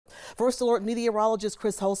First Alert meteorologist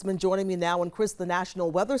Chris Holzman joining me now. And Chris, the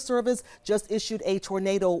National Weather Service just issued a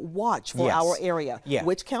tornado watch for our area.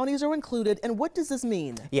 Which counties are included and what does this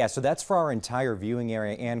mean? So that's for our entire viewing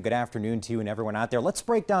area. And good afternoon to you and everyone out there. Let's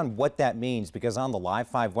break down what that means, because on the Live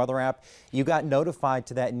 5 weather app, you got notified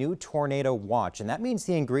to that new tornado watch. And that means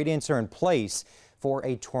the ingredients are in place for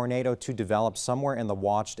a tornado to develop somewhere in the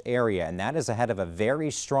watched area. And that is ahead of a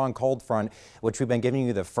very strong cold front, which we've been giving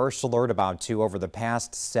you the first alert about over the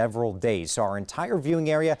past several days. So our entire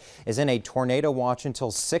viewing area is in a tornado watch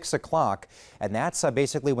until 6 o'clock. And that's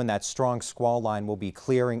basically when that strong squall line will be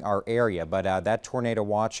clearing our area. But that tornado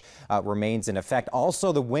watch remains in effect.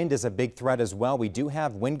 Also, the wind is a big threat as well. We do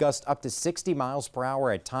have wind gusts up to 60 miles per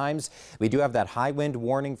hour at times. We do have that high wind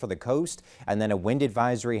warning for the coast. And then a wind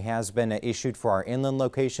advisory has been issued for our inland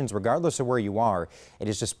locations. Regardless of where you are, it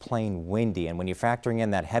is just plain windy. And when you're factoring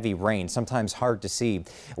in that heavy rain, sometimes hard to see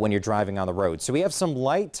when you're driving on the road. So we have some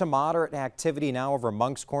light to moderate activity now over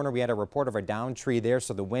Monk's Corner. We had a report of a down tree there,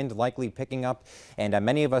 so the wind likely picking up. And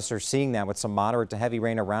many of us are seeing that with some moderate to heavy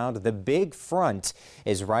rain around. The big front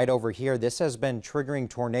is right over here. This has been triggering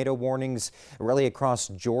tornado warnings really across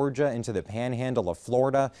Georgia into the panhandle of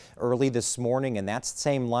Florida early this morning. And that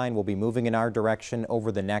same line will be moving in our direction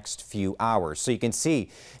over the next few hours. So you can see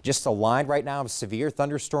just a line right now of severe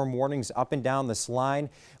thunderstorm warnings up and down this line.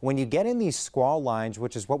 When you get in these squall lines,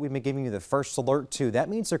 which is what we've been giving you the first alert to, that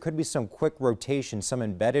means there could be some quick rotation, some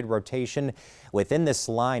embedded rotation within this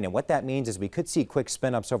line. And what that means is we could see quick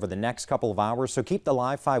spin ups over the next couple of hours. So keep the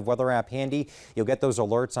Live 5 weather app handy. You'll get those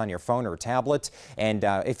alerts on your phone or tablet. And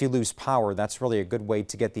if you lose power, that's really a good way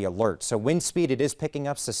to get the alert. So wind speed, it is picking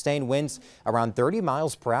up, sustained winds around 30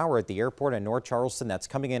 miles per hour at the airport in North Charleston. That's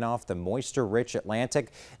coming in off the moisture-rich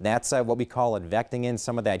Atlantic. That's what we call advecting in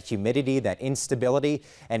some of that humidity, that instability.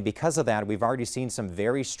 And because of that, we've already seen some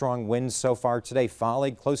very strong winds so far today,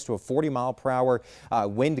 falling close to a 40-mile-per-hour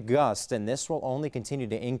wind gust. And this will only continue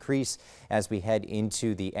to increase as we head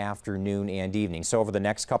into the afternoon and evening. So over the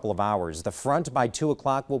next couple of hours, the front by 2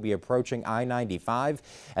 o'clock will be approaching I-95,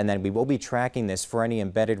 and then we will be tracking this for any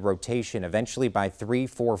embedded rotation. Eventually by 3,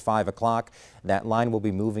 4, 5 o'clock, that line will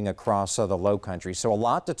be moving across the Lowcountry. So a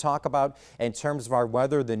lot to talk about in terms of our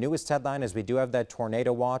weather. The newest headline is we do have that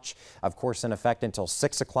tornado watch, of course, in effect until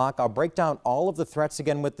 6 o'clock. I'll break down all of the threats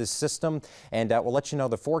again with this system, and we'll let you know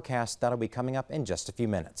the forecast. That'll be coming up in just a few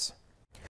minutes.